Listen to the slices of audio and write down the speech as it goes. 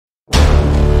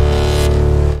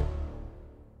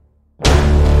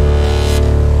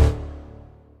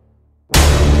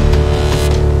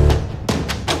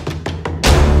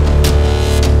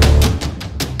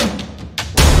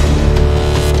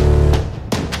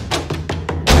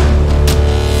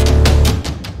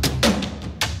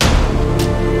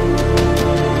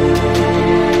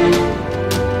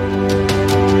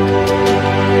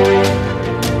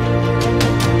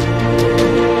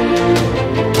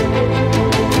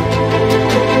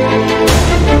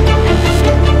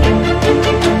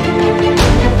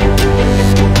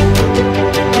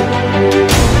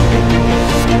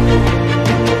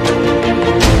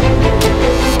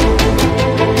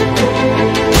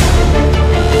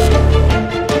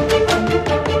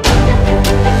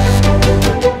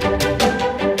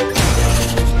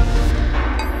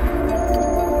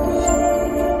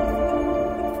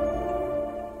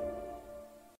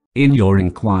In your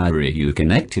inquiry you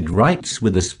connected rights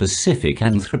with a specific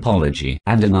anthropology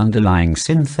and an underlying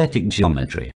synthetic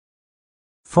geometry.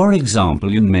 For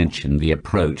example, you mentioned the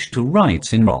approach to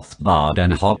rights in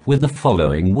Rothbard-Hoppe with the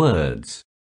following words.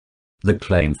 The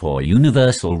claim for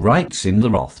universal rights in the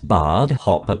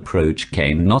Rothbard-Hoppe approach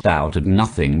came not out of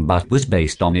nothing but was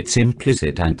based on its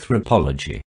implicit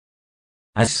anthropology.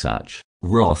 As such,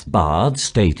 Rothbard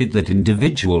stated that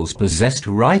individuals possessed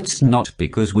rights not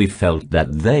because we felt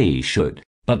that they should,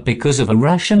 but because of a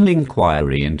rational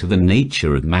inquiry into the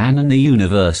nature of man and the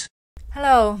universe.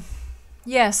 Hello.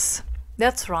 Yes,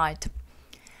 that's right.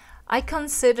 I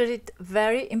consider it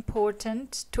very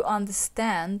important to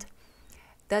understand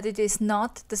that it is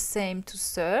not the same to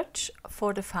search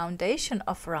for the foundation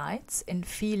of rights in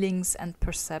feelings and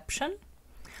perception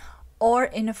or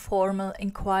in a formal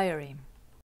inquiry.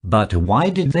 But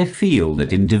why did they feel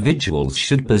that individuals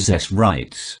should possess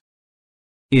rights?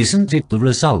 Isn't it the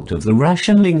result of the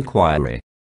rational inquiry?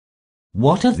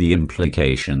 What are the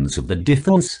implications of the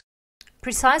difference?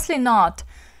 Precisely not.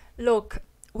 Look,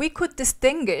 we could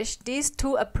distinguish these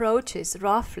two approaches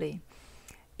roughly,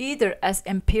 either as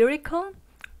empirical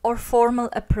or formal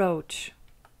approach.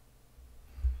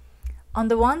 On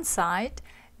the one side,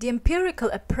 the empirical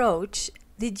approach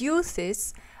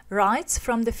deduces rights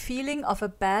from the feeling of a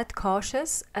bad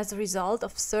conscience as a result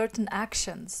of certain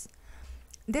actions.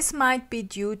 This might be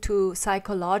due to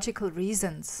psychological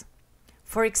reasons.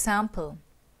 For example,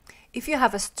 if you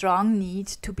have a strong need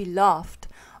to be loved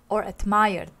or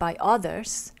admired by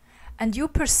others, and you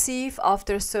perceive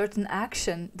after a certain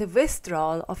action the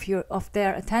withdrawal of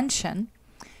their attention,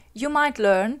 you might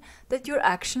learn that your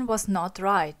action was not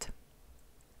right.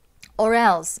 Or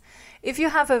else, if you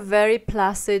have a very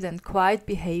placid and quiet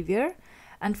behavior,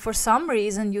 and for some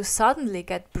reason you suddenly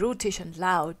get brutish and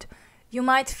loud, you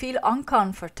might feel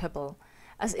uncomfortable,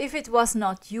 as if it was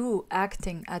not you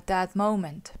acting at that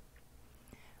moment.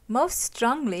 Most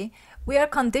strongly, we are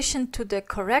conditioned to the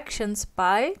corrections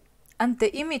by and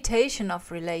the imitation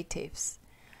of relatives,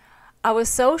 our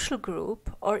social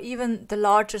group, or even the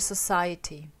larger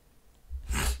society.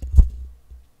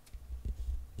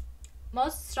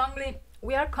 Most strongly,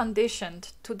 we are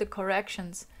conditioned to the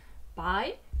corrections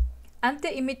by and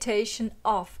the imitation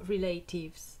of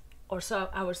relatives, or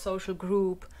our social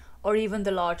group, or even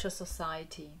the larger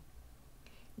society.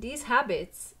 These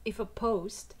habits, if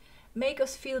opposed, make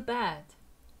us feel bad,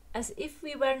 as if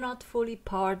we were not fully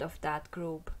part of that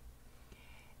group.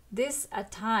 This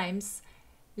at times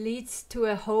leads to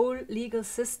a whole legal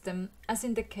system, as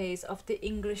in the case of the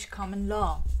English common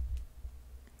law.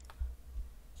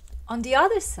 On the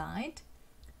other side,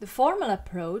 the formal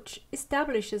approach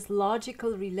establishes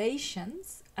logical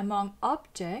relations among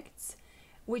objects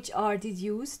which are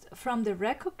deduced from the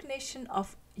recognition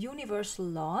of universal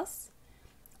laws,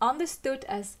 understood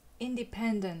as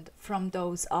independent from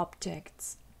those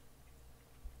objects.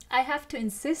 I have to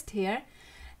insist here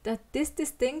that this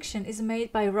distinction is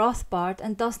made by Rothbard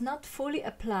and does not fully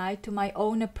apply to my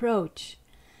own approach.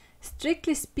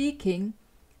 Strictly speaking,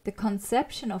 the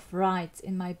conception of rights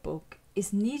in my book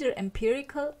is neither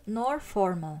empirical nor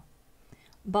formal,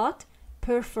 but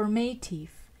performative.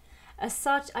 As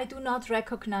such, I do not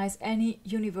recognize any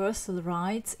universal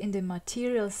rights in the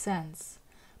material sense,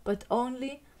 but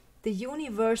only the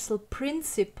universal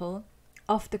principle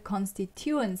of the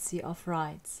constituency of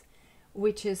rights,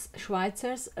 which is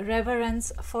Schweitzer's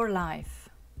reverence for life.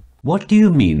 What do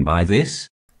you mean by this?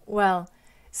 Well,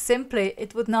 simply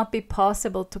it would not be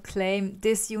possible to claim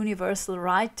this universal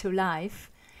right to life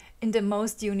in the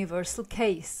most universal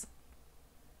case.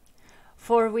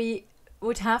 For we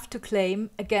would have to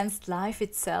claim against life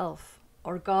itself,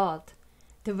 or God,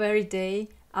 the very day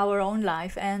our own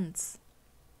life ends.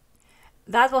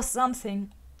 That was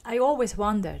something I always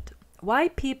wondered, why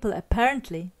people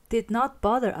apparently did not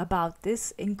bother about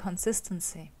this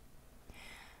inconsistency.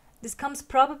 This comes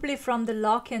probably from the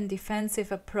Lockean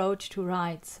defensive approach to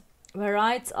rights, where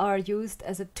rights are used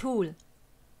as a tool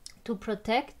to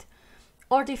protect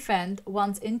or defend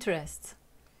one's interests.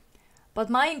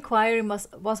 But my inquiry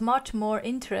was much more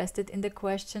interested in the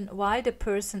question why the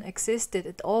person existed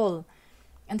at all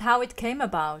and how it came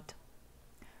about.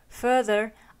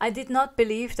 Further, I did not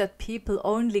believe that people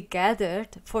only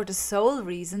gathered for the sole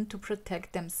reason to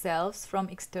protect themselves from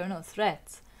external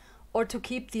threats or to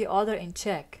keep the other in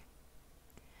check.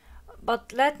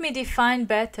 But let me define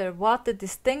better what the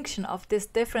distinction of this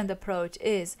different approach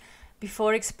is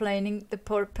before explaining the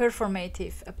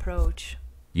performative approach.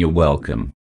 You're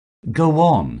welcome. Go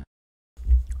on.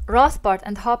 Rothbard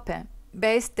and Hoppe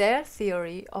based their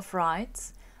theory of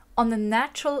rights on the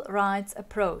natural rights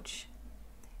approach,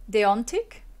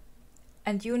 deontic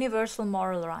and universal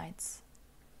moral rights.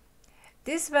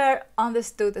 These were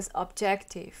understood as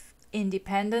objective,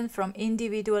 independent from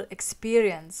individual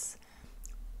experience,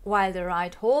 while the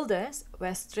right holders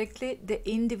were strictly the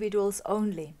individuals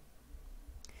only.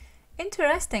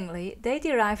 Interestingly, they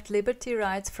derived liberty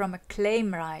rights from a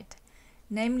claim right,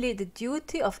 namely the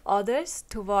duty of others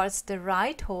towards the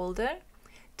right holder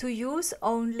to use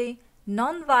only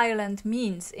non-violent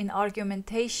means in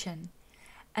argumentation,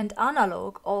 and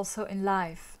analog also in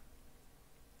life.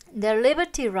 Their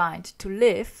liberty right to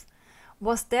live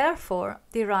was therefore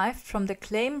derived from the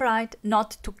claim right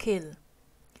not to kill.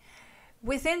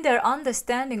 Within their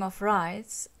understanding of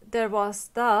rights, there was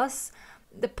thus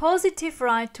the positive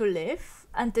right to live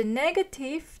and the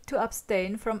negative to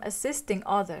abstain from assisting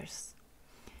others.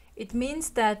 It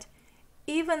means that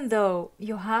even though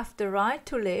you have the right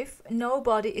to live,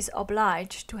 nobody is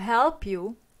obliged to help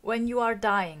you when you are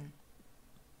dying.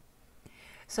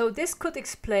 So this could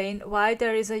explain why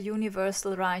there is a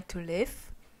universal right to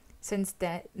live, since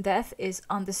death is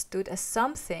understood as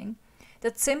something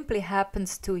that simply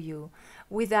happens to you,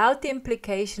 without the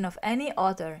implication of any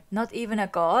other, not even a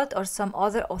god or some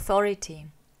other authority.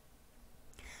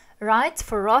 Rights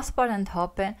for Rothbard and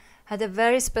Hoppe had a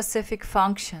very specific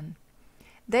function.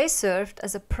 They served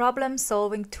as a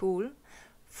problem-solving tool,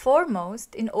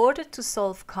 foremost in order to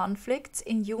solve conflicts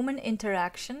in human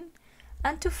interaction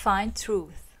and to find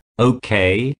truth.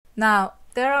 Okay. Now,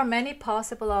 there are many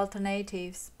possible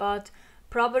alternatives, but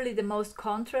probably the most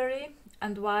contrary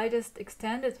and widest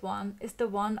extended one is the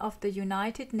one of the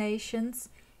United Nations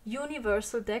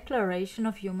Universal Declaration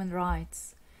of Human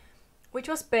Rights, which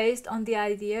was based on the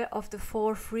idea of the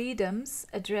 4 freedoms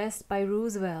addressed by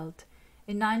Roosevelt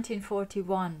in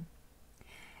 1941,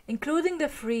 including the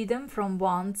freedom from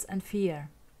wants and fear.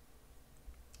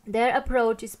 Their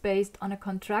approach is based on a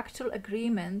contractual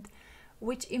agreement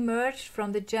which emerged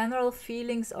from the general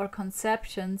feelings or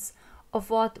conceptions of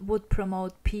what would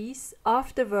promote peace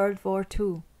after World War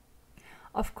II.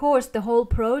 Of course, the whole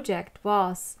project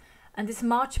was and is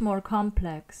much more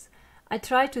complex. I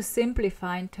try to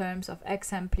simplify in terms of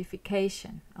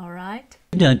exemplification, all right?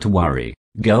 Don't worry,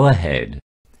 go ahead.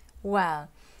 Well,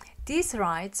 these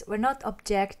rights were not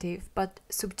objective but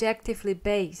subjectively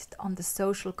based on the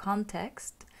social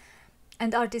context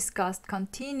and are discussed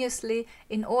continuously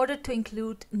in order to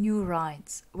include new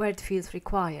rights where it feels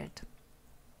required.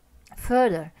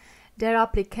 Further, their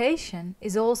application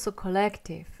is also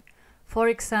collective. For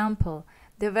example,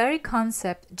 the very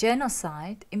concept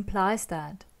genocide implies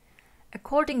that,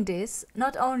 according to this,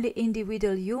 not only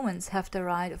individual humans have the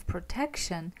right of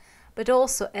protection, but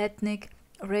also ethnic,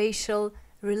 racial,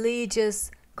 religious,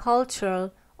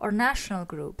 cultural, or national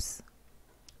groups.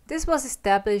 This was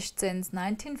established since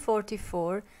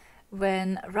 1944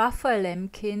 when Raphael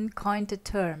Lemkin coined the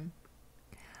term.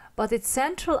 But its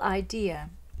central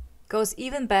idea goes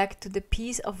even back to the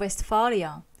Peace of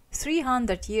Westphalia,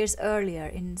 300 years earlier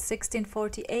in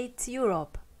 1648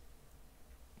 Europe.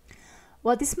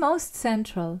 What is most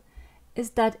central is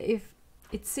that if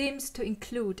it seems to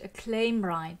include a claim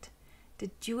right,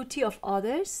 the duty of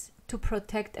others to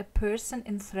protect a person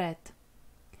in threat.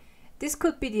 This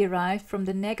could be derived from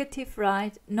the negative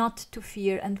right not to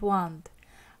fear and want.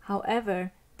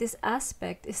 However, this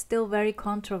aspect is still very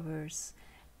controversial.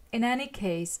 In any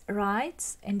case,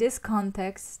 rights in this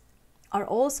context are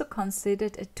also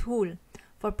considered a tool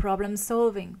for problem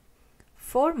solving,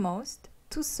 foremost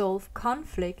to solve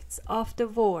conflicts after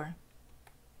war.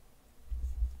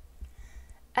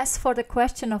 As for the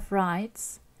question of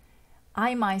rights,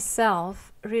 I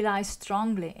myself rely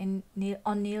strongly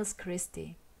on Niels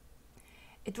Christie.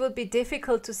 It would be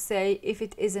difficult to say if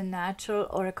it is a natural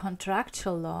or a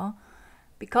contractual law,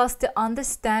 because the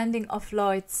understanding of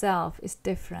law itself is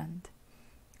different.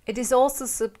 It is also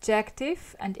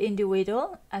subjective and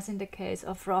individual, as in the case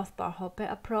of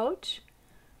Rothbard-Hoppe approach,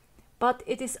 but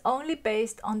it is only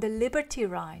based on the liberty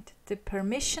right, the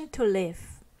permission to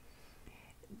live.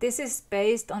 This is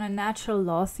based on a natural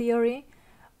law theory,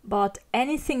 but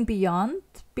anything beyond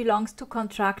belongs to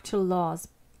contractual laws,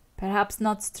 perhaps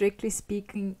not strictly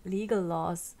speaking legal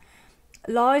laws.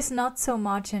 Law is not so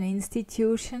much an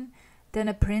institution than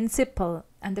a principle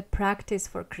and a practice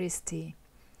for Christie.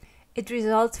 It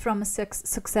results from a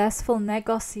successful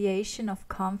negotiation of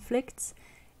conflicts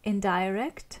in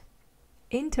direct,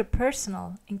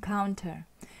 interpersonal encounter,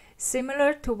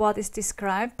 similar to what is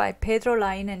described by Pedro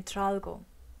Lain and Tralgo.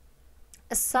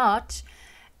 As such,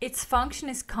 its function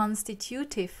is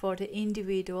constitutive for the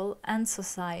individual and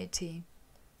society.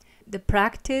 The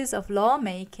practice of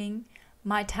lawmaking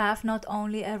might have not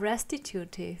only a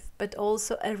restitutive but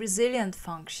also a resilient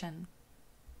function.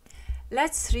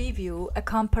 Let's review a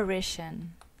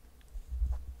comparison.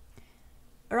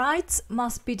 Rights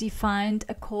must be defined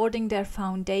according their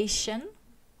foundation,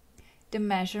 the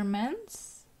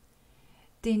measurements,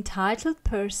 the entitled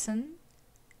person,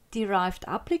 derived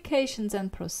applications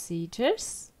and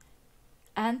procedures,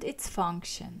 and its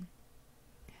function.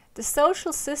 The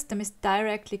social system is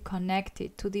directly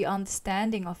connected to the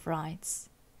understanding of rights.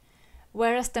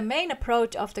 Whereas the main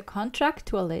approach of the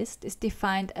Contractualist is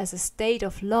defined as a state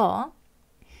of law,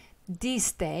 the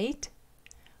state,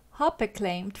 Hoppe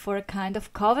claimed for a kind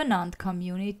of covenant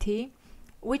community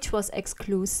which was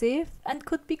exclusive and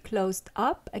could be closed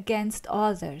up against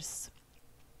others.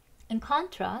 In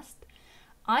contrast,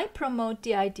 I promote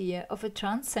the idea of a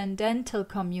transcendental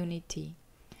community,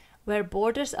 where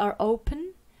borders are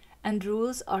open and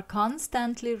rules are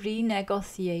constantly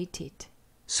renegotiated.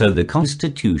 So the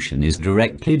Constitution is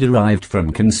directly derived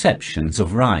from conceptions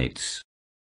of rights.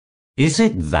 Is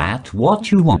it that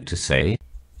what you want to say?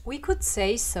 We could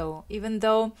say so, even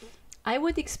though I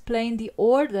would explain the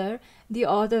order the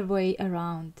other way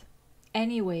around.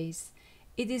 Anyways,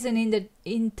 it is an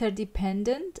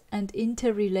interdependent and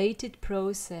interrelated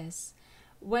process.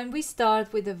 When we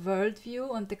start with a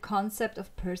worldview and the concept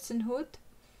of personhood,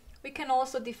 we can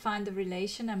also define the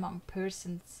relation among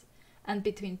persons and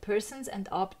between persons and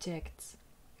objects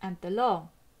and the law.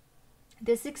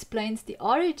 This explains the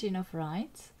origin of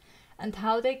rights and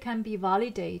how they can be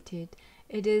validated.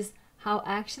 It is how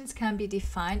actions can be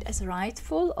defined as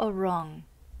rightful or wrong.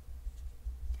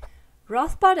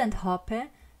 Rothbard and Hoppe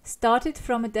started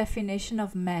from a definition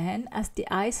of man as the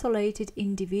isolated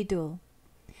individual.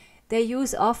 They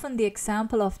use often the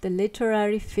example of the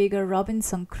literary figure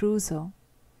Robinson Crusoe.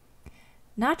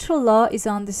 Natural law is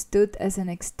understood as an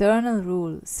external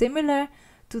rule, similar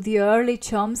to the early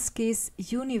Chomsky's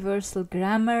universal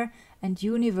grammar and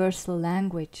universal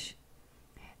language.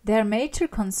 Their major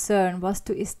concern was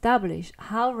to establish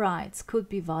how rights could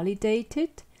be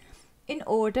validated in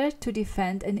order to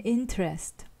defend an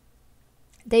interest.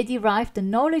 They derived the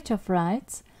knowledge of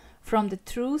rights from the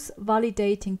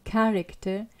truth-validating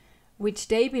character which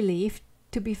they believed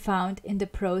to be found in the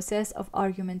process of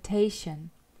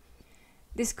argumentation.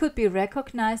 This could be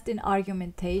recognized in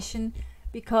argumentation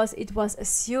because it was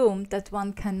assumed that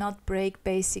one cannot break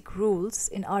basic rules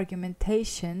in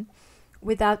argumentation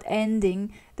without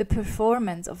ending the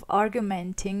performance of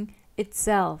argumenting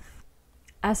itself,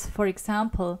 as for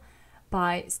example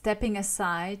by stepping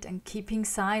aside and keeping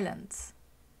silence.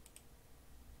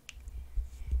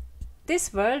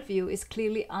 This worldview is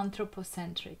clearly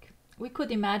anthropocentric. We could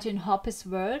imagine Hoppe's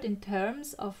world in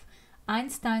terms of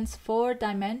Einstein's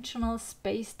four-dimensional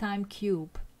space-time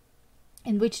cube,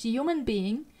 in which the human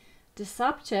being, the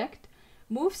subject,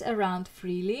 moves around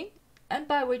freely and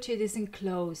by which it is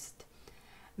enclosed.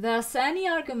 Thus, any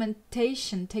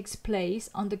argumentation takes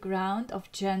place on the ground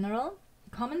of general,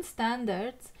 common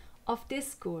standards of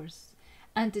discourse,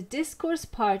 and the discourse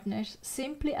partners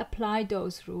simply apply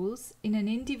those rules in an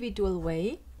individual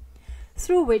way,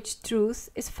 through which truth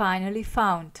is finally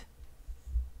found.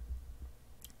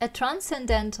 A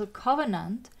transcendental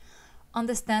covenant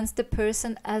understands the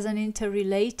person as an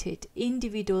interrelated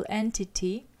individual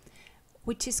entity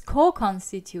which is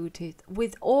co-constituted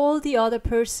with all the other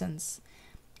persons,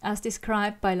 as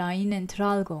described by Lain and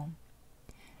Tralgo.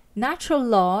 Natural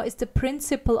law is the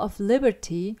principle of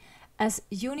liberty as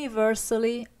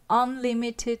universally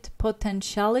unlimited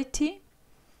potentiality,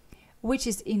 which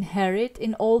is inherent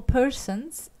in all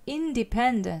persons,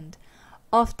 independent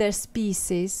of their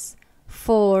species,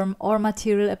 form, or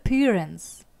material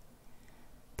appearance.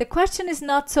 The question is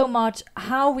not so much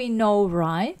how we know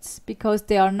rights, because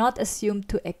they are not assumed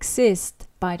to exist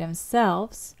by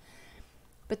themselves,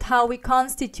 but how we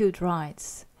constitute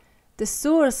rights. The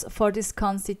source for this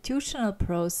constitutional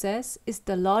process is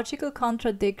the logical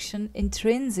contradiction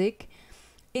intrinsic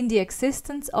in the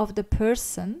existence of the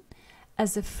person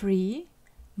as a free,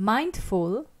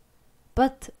 mindful,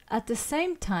 but at the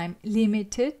same time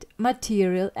limited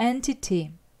material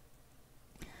entity.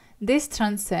 This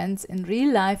transcends in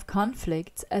real-life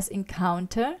conflicts as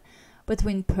encounter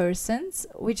between persons,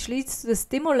 which leads to the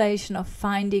stimulation of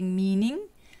finding meaning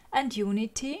and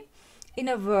unity in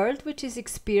a world which is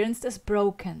experienced as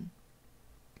broken.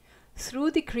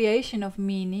 Through the creation of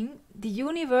meaning, the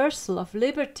universal of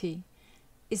liberty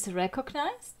is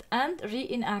recognized and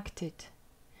reenacted.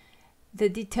 The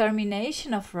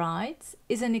determination of rights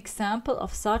is an example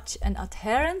of such an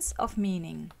adherence of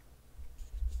meaning.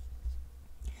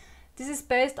 This is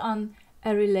based on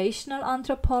a relational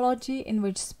anthropology in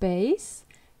which space,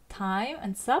 time,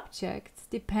 and subjects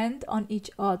depend on each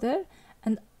other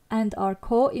and are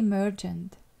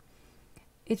co-emergent.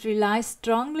 It relies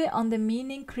strongly on the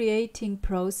meaning-creating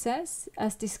process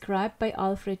as described by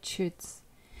Alfred Schütz.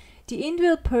 The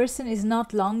individual person is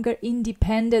not longer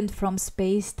independent from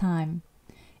space-time.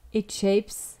 It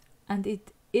shapes and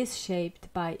it is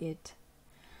shaped by it.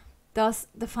 Thus,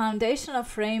 the foundational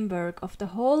framework of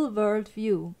the whole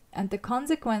worldview and the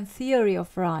consequent theory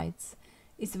of rights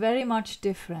is very much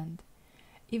different,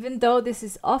 even though this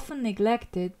is often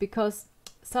neglected because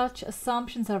such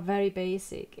assumptions are very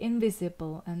basic,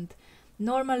 invisible, and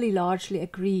normally largely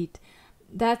agreed.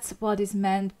 That's what is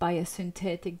meant by a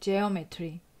synthetic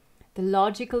geometry, the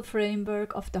logical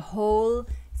framework of the whole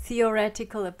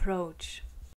theoretical approach.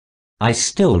 I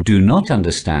still do not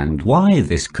understand why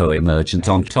this co-emergent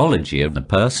ontology of the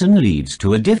person leads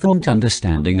to a different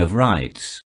understanding of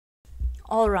rights.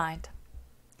 All right.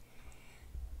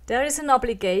 There is an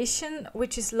obligation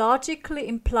which is logically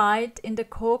implied in the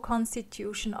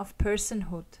co-constitution of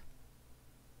personhood.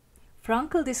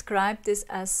 Frankl described this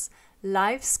as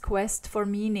life's quest for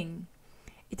meaning.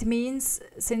 It means,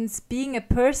 since being a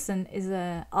person is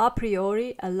a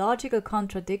priori a logical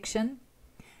contradiction,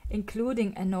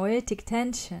 including a noetic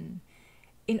tension,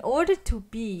 in order to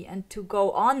be and to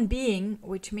go on being,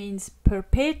 which means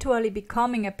perpetually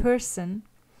becoming a person,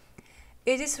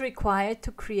 it is required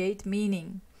to create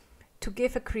meaning, to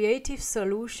give a creative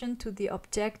solution to the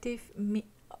objective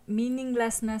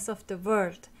meaninglessness of the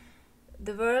world.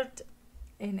 The world,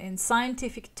 in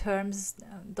scientific terms,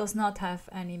 does not have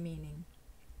any meaning.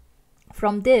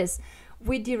 From this,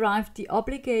 we derive the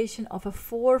obligation of a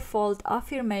fourfold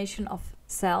affirmation of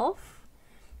self,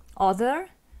 other,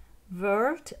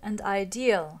 world, and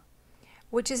ideal,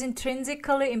 which is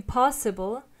intrinsically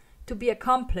impossible to be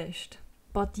accomplished,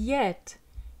 but yet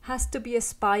has to be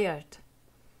aspired.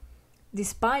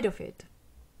 Despite of it.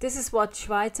 This is what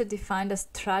Schweitzer defined as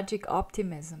tragic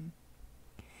optimism.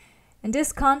 In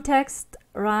this context,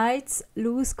 rights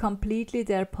lose completely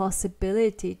their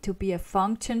possibility to be a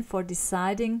function for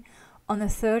deciding on a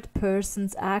third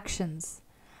person's actions.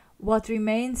 What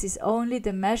remains is only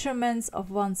the measurements of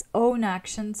one's own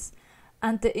actions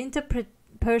and the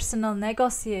interpersonal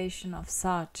negotiation of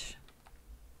such.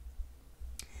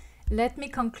 Let me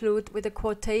conclude with a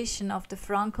quotation of the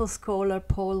Frankl scholar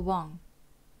Paul Wang.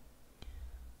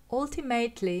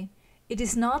 Ultimately, it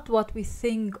is not what we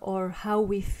think or how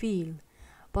we feel,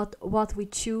 but what we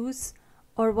choose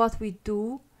or what we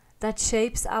do that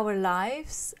shapes our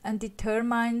lives and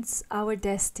determines our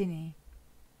destiny.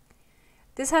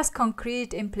 This has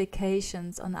concrete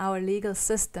implications on our legal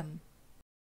system.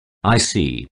 I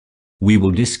see. We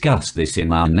will discuss this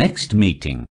in our next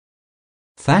meeting.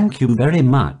 Thank you very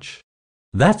much.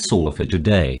 That's all for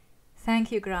today.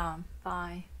 Thank you, Graham.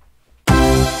 Bye.